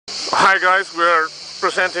Hi guys, we are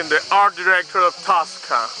presenting the art director of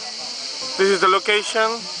Tosca. This is the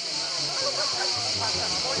location.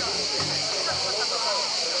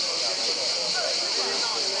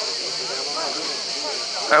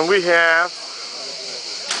 And we have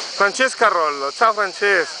Francesca Rollo. Ciao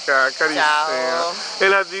Francesca, carissima. Ciao. È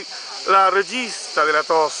la regista della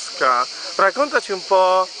Tosca. Raccontaci un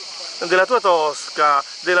po' della tua Tosca,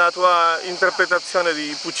 della tua interpretazione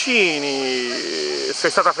di Puccini. Sei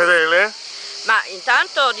stata fedele? Ma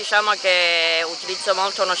intanto diciamo che utilizzo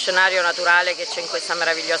molto uno scenario naturale che c'è in questa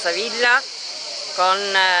meravigliosa villa, con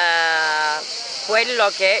quello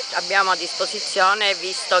che abbiamo a disposizione,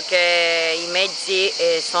 visto che i mezzi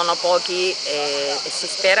sono pochi e si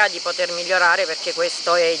spera di poter migliorare, perché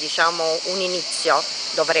questo è, diciamo, un inizio,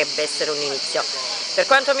 dovrebbe essere un inizio. Per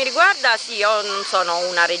quanto mi riguarda, sì, io non sono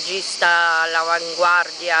una regista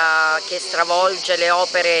all'avanguardia che stravolge le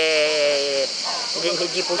opere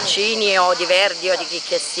di Puccini o di Verdi o di chi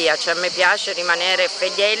che sia, cioè a me piace rimanere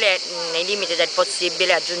fedele nei limiti del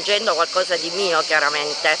possibile, aggiungendo qualcosa di mio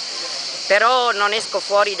chiaramente, però non esco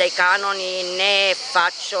fuori dai canoni, né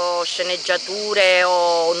faccio sceneggiature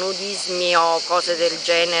o nudismi o cose del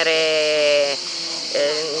genere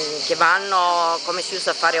che vanno come si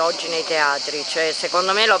usa a fare oggi nei teatri. Cioè,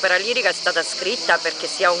 secondo me l'opera lirica è stata scritta perché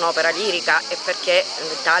sia un'opera lirica e perché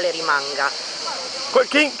tale rimanga.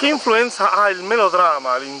 Che influenza ha il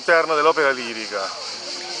melodramma all'interno dell'opera lirica?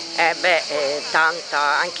 Tanta,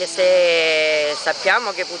 anche se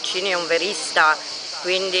sappiamo che Puccini è un verista,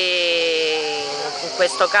 quindi in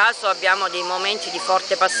questo caso abbiamo dei momenti di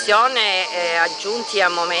forte passione aggiunti a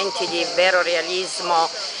momenti di vero realismo.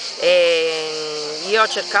 Io ho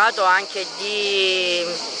cercato anche di,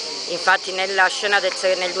 infatti nella scena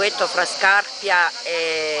nel duetto fra Scarpia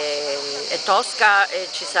e Tosca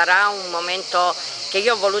ci sarà un momento che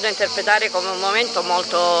io ho voluto interpretare come un momento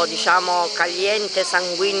molto, diciamo, caliente,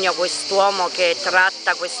 sanguigno, quest'uomo che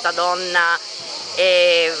tratta questa donna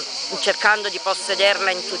cercando di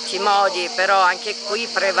possederla in tutti i modi, però anche qui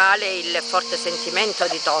prevale il forte sentimento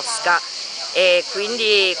di Tosca. E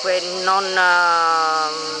quindi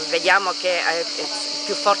vediamo che è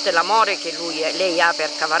più forte l'amore che lei ha per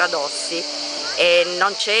Cavaradossi e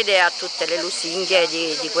non cede a tutte le lusinghe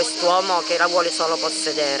di quest'uomo che la vuole solo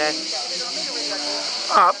possedere.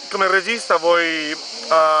 Come regista vuoi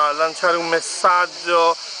lanciare un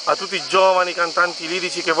messaggio a tutti i giovani cantanti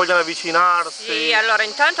lirici che vogliono avvicinarsi? Sì, allora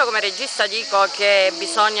intanto come regista dico che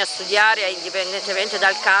bisogna studiare indipendentemente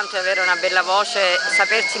dal canto e avere una bella voce,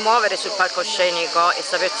 sapersi muovere sul palcoscenico e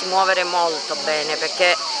sapersi muovere molto bene,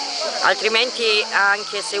 perché altrimenti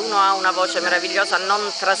anche se uno ha una voce meravigliosa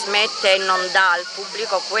non trasmette e non dà al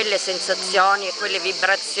pubblico quelle sensazioni e quelle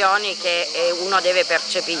vibrazioni che uno deve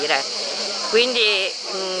percepire. Quindi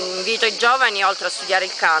invito i giovani, oltre a studiare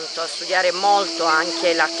il canto, a studiare molto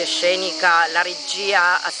anche l'arte scenica, la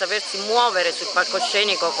regia, a sapersi muovere sul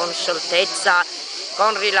palcoscenico con scioltezza,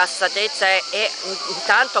 con rilassatezza e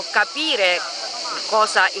intanto capire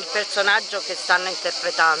cosa il personaggio che stanno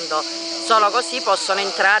interpretando. Solo così possono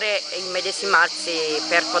entrare e immedesimarsi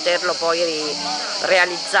per poterlo poi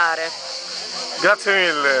realizzare. Grazie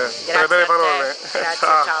mille per le belle parole. Grazie,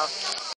 ciao.